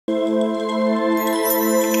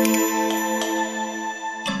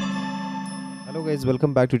Guys,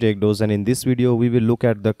 welcome back to TechDose, and in this video we will look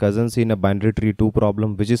at the cousins in a binary tree 2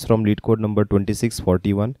 problem, which is from Leetcode number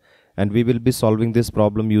 2641, and we will be solving this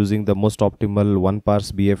problem using the most optimal one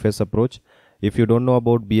parse BFS approach. If you don't know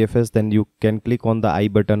about BFS, then you can click on the I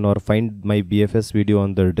button or find my BFS video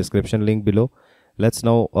on the description link below. Let's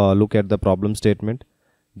now look at the problem statement.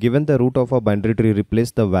 Given the root of a binary tree,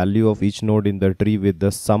 replace the value of each node in the tree with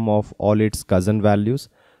the sum of all its cousin values.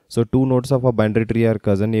 So two nodes of a binary tree are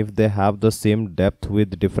cousin if they have the same depth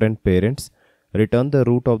with different parents. Return the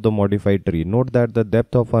root of the modified tree. Note that the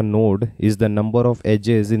depth of a node is the number of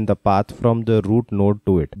edges in the path from the root node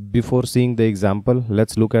to it. Before seeing the example,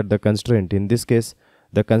 let's look at the constraint. In this case,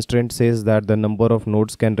 the constraint says that the number of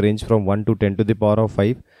nodes can range from 1 to 10 to the power of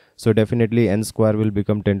 5. So definitely n square will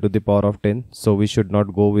become 10 to the power of 10. So we should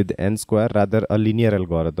not go with n square, rather a linear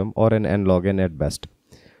algorithm or an n log n at best.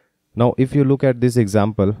 Now if you look at this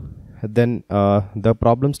example, then the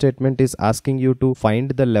problem statement is asking you to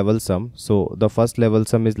find the level sum. So the first level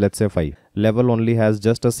sum is, let's say, 5. Level only has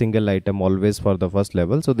just a single item always for the first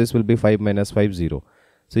level. So this will be 5 minus 5, 0.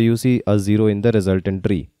 So you see a 0 in the resultant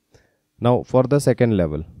tree. Now for the second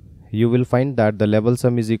level, you will find that the level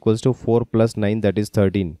sum is equals to 4 plus 9, that is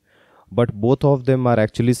 13. But both of them are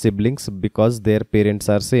actually siblings because their parents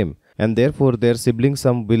are same. And therefore their sibling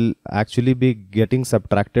sum will actually be getting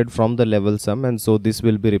subtracted from the level sum, and so this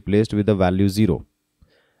will be replaced with the value 0.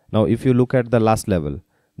 Now if you look at the last level,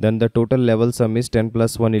 then the total level sum is 10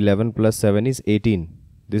 plus 1, 11 plus 7 is 18.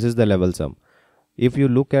 This is the level sum. If you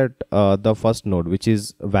look at the first node, which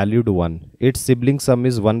is valued 1, its sibling sum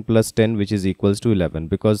is 1 plus 10, which is equals to 11,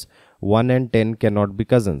 because 1 and 10 cannot be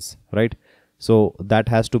cousins, right? So that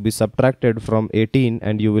has to be subtracted from 18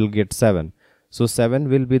 and you will get 7. So 7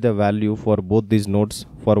 will be the value for both these nodes.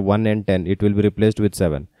 For 1 and 10, it will be replaced with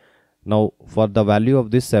 7. Now for the value of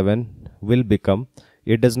this 7 will become,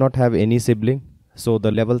 it does not have any sibling. So the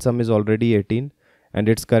level sum is already 18 and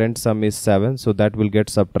its current sum is 7. So that will get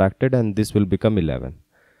subtracted and this will become 11.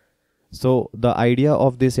 So the idea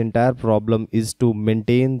of this entire problem is to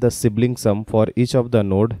maintain the sibling sum for each of the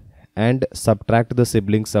node and subtract the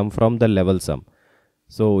sibling sum from the level sum.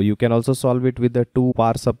 So you can also solve it with the two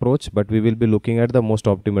parse approach, but we will be looking at the most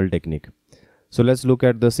optimal technique. So let's look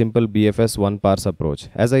at the simple BFS one parse approach.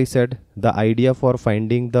 As I said, the idea for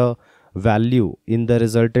finding the value in the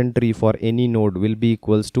resultant tree for any node will be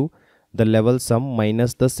equals to the level sum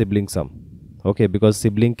minus the sibling sum. Okay, because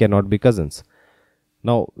sibling cannot be cousins.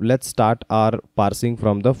 Now let's start our parsing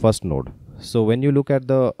from the first node. So when you look at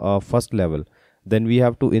the first level, then we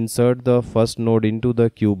have to insert the first node into the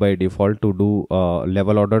queue by default to do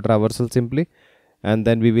level order traversal simply, and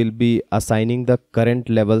then we will be assigning the current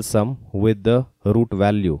level sum with the root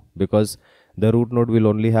value, because the root node will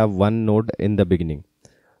only have one node in the beginning.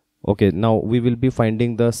 Okay, now we will be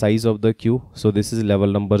finding the size of the queue. So this is level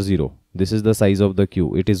number 0. This is the size of the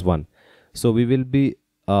queue, it is 1. So we will be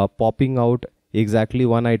popping out exactly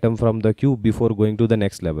one item from the queue before going to the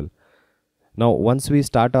next level. Now once we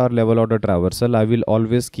start our level order traversal, I will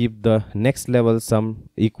always keep the next level sum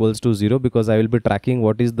equals to 0, because I will be tracking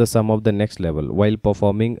what is the sum of the next level while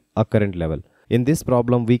performing a current level. In this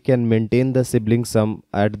problem, we can maintain the sibling sum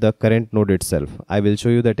at the current node itself. I will show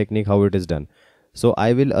you the technique how it is done. So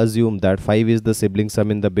I will assume that 5 is the sibling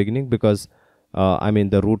sum in the beginning, because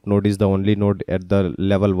the root node is the only node at the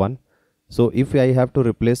level 1. So if I have to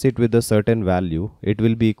replace it with a certain value, it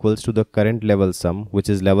will be equals to the current level sum, which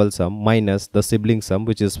is level sum, minus the sibling sum,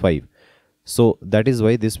 which is 5. So that is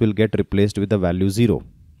why this will get replaced with the value 0.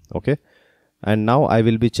 Okay. And now I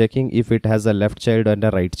will be checking if it has a left child and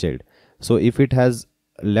a right child. So if it has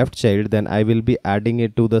left child, then I will be adding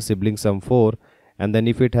it to the sibling sum 4. And then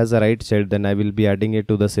if it has a right child, then I will be adding it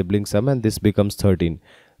to the sibling sum, and this becomes 13.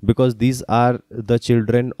 Because these are the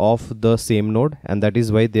children of the same node, and that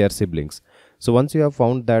is why they are siblings. So once you have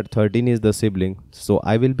found that 13 is the sibling, so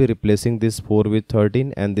I will be replacing this 4 with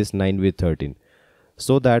 13 and this 9 with 13.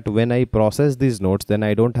 So that when I process these nodes, then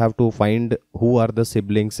I don't have to find who are the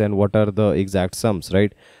siblings and what are the exact sums,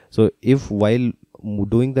 right? So if while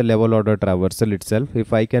doing the level order traversal itself,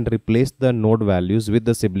 if I can replace the node values with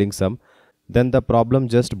the sibling sum, then the problem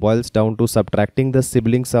just boils down to subtracting the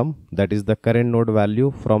sibling sum, that is the current node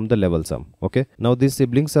value, from the level sum. Okay. Now this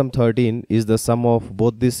sibling sum 13 is the sum of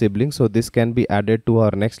both these siblings. So this can be added to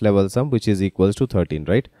our next level sum, which is equals to 13,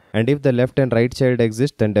 right? And if the left and right child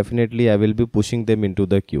exist, then definitely I will be pushing them into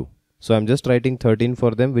the queue. So I'm just writing 13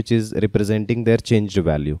 for them, which is representing their changed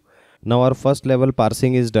value. Now our first level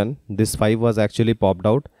parsing is done. This 5 was actually popped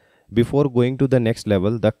out. before going to the next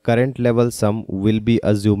level, the current level sum will be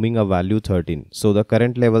assuming a value 13. So the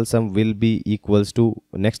current level sum will be equals to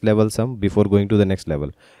next level sum before going to the next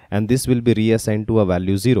level, and this will be reassigned to a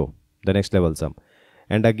value 0, the next level sum,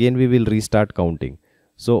 and again we will restart counting.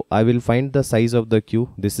 So I will find the size of the queue.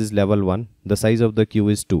 This is level 1. The size of the queue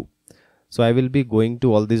is 2. So I will be going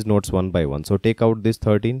to all these nodes one by one. So take out this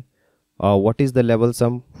 13. What is the level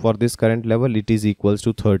sum for this current level? It is equals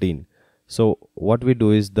to 13. So what we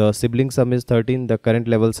do is, the sibling sum is 13, the current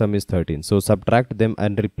level sum is 13. So subtract them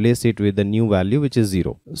and replace it with the new value, which is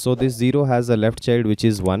 0. So this 0 has a left child which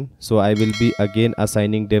is 1. So I will be again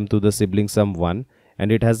assigning them to the sibling sum 1,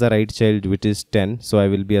 and it has a right child which is 10. So I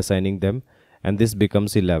will be assigning them, and this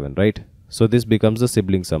becomes 11, right? So this becomes the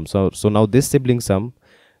sibling sum. So now this sibling sum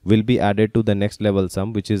will be added to the next level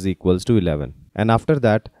sum, which is equals to 11. And after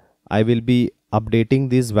that, I will be updating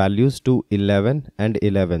these values to 11 and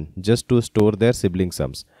 11 just to store their sibling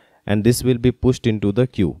sums, and this will be pushed into the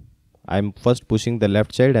queue. I'm first pushing the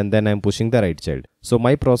left child and then I'm pushing the right child. So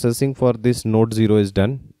my processing for this node 0 is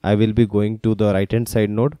done. I will be going to the right hand side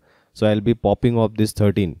node. So I'll be popping off this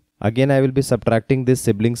 13. Again, I will be subtracting this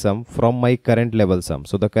sibling sum from my current level sum.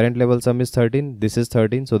 So the current level sum is 13. This is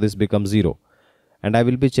 13. So this becomes 0. And I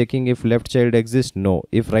will be checking if left child exists. No.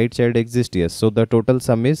 If right child exists, yes. So the total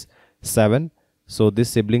sum is 7. So this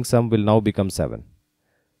sibling sum will now become 7.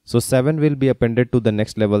 So 7 will be appended to the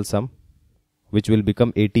next level sum, which will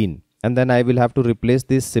become 18. And then I will have to replace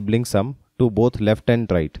this sibling sum to both left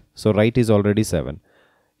and right. So right is already 7.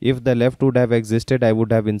 If the left would have existed, I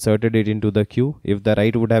would have inserted it into the queue. If the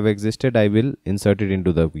right would have existed, I will insert it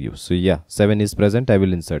into the queue. So yeah, 7 is present, I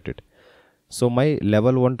will insert it. So my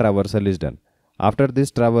level 1 traversal is done. After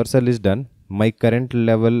this traversal is done, my current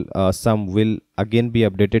level sum will again be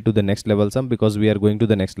updated to the next level sum, because we are going to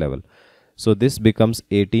the next level. So this becomes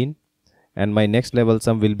 18, and my next level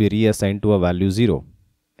sum will be reassigned to a value 0.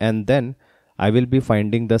 And then I will be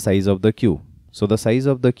finding the size of the queue. So the size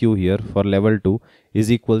of the queue here for level 2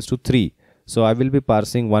 is equals to 3. So I will be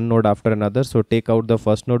parsing one node after another. So take out the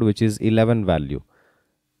first node, which is 11 value.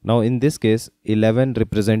 Now in this case, 11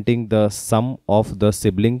 representing the sum of the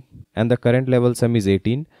sibling, and the current level sum is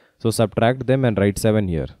 18. So subtract them and write 7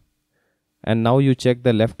 here. And now you check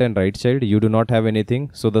the left and right child. You do not have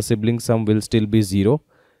anything. So the sibling sum will still be 0.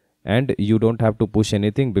 And you don't have to push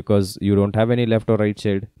anything because you don't have any left or right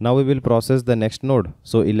child. Now we will process the next node.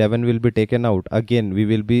 So 11 will be taken out. Again, we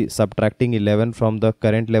will be subtracting 11 from the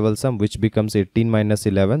current level sum, which becomes 18 minus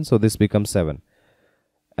 11. So this becomes 7.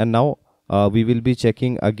 And now we will be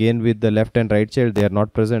checking again with the left and right child. They are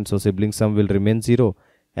not present. So sibling sum will remain 0.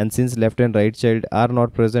 And since left and right child are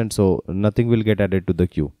not present, so nothing will get added to the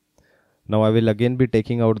queue. Now I will again be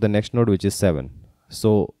taking out the next node, which is 7.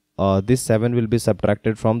 So this 7 will be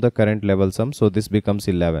subtracted from the current level sum, so this becomes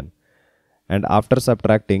 11. And after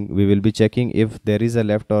subtracting, we will be checking if there is a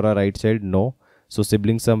left or a right child. No. So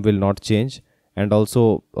sibling sum will not change, and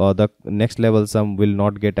also the next level sum will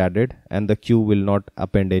not get added, and the queue will not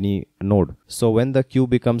append any node. So when the queue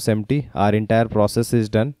becomes empty, our entire process is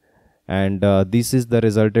done, and this is the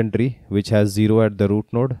resultant tree, which has 0 at the root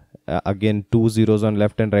node, again 2 zeros on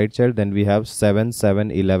left and right child, then we have 7,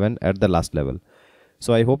 7, 11 at the last level.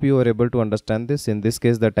 So I hope you are able to understand this. In this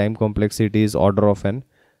case, the time complexity is order of n,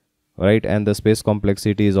 right? And the space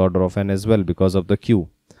complexity is order of n as well because of the queue.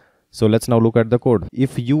 So let's now look at the code.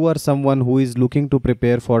 If you are someone who is looking to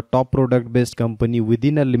prepare for top product based company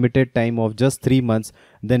within a limited time of just 3 months,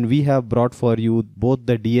 then we have brought for you both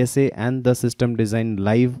the DSA and the system design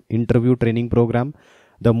live interview training program.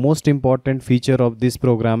 The most important feature of this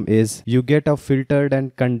program is you get a filtered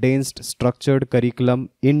and condensed structured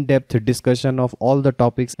curriculum, in-depth discussion of all the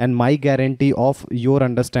topics, and my guarantee of your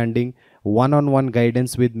understanding, one-on-one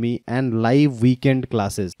guidance with me, and live weekend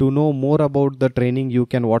classes. To know more about the training, you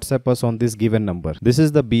can WhatsApp us on this given number. This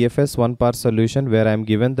is the BFS one parse solution where I am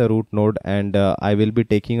given the root node, and I will be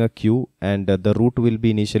taking a queue, and the root will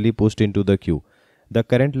be initially pushed into the queue. The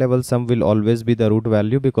current level sum will always be the root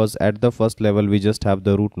value because at the first level we just have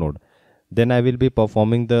the root node. Then I will be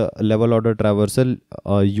performing the level order traversal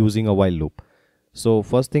using a while loop. So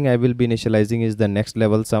first thing I will be initializing is the next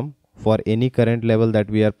level sum. For any current level that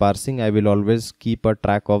we are parsing, I will always keep a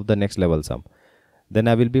track of the next level sum. Then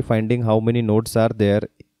I will be finding how many nodes are there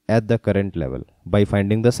at the current level by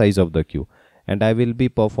finding the size of the queue. And I will be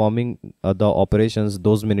performing the operations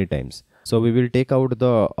those many times. So we will take out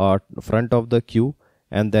the front of the queue,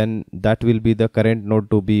 and then that will be the current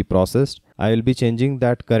node to be processed. I will be changing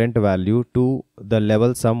that current value to the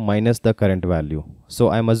level sum minus the current value. So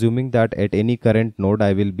I am assuming that at any current node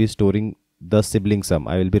I will be storing the sibling sum.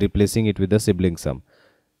 I will be replacing it with the sibling sum.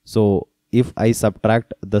 So if I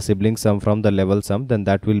subtract the sibling sum from the level sum, then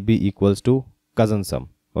that will be equals to cousin sum.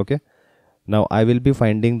 Okay, now I will be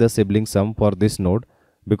finding the sibling sum for this node,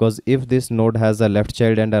 because if this node has a left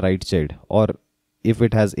child and a right child, or if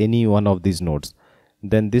it has any one of these nodes,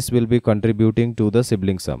 then this will be contributing to the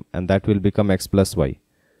sibling sum, and that will become x plus y.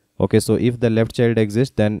 Okay, so if the left child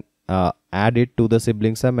exists, then add it to the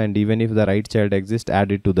sibling sum, and even if the right child exists,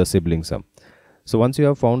 add it to the sibling sum. So once you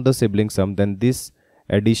have found the sibling sum, then this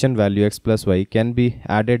addition value x plus y can be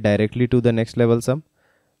added directly to the next level sum.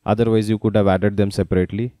 Otherwise you could have added them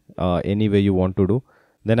separately, any way you want to do.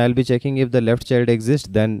 Then I'll be checking if the left child exists,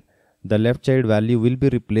 then the left child value will be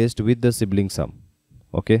replaced with the sibling sum.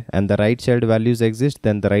 Okay, and the right child values exist,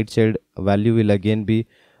 then the right child value will again be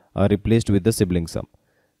replaced with the sibling sum.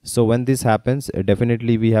 So when this happens,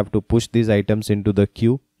 definitely we have to push these items into the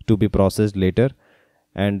queue to be processed later.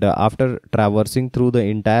 And after traversing through the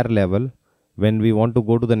entire level, when we want to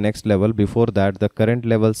go to the next level, before that the current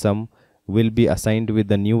level sum will be assigned with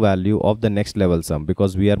the new value of the next level sum,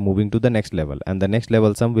 because we are moving to the next level, and the next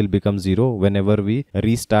level sum will become 0 whenever we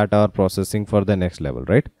restart our processing for the next level,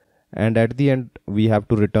 right? And at the end we have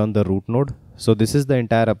to return the root node. So this is the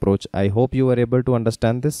entire approach. I hope you were able to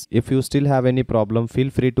understand this. If you still have any problem, feel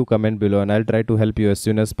free to comment below and I'll try to help you as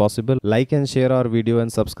soon as possible. Like and share our video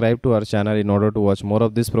and subscribe to our channel in order to watch more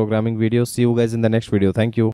of these programming videos. See you guys in the next video. Thank you.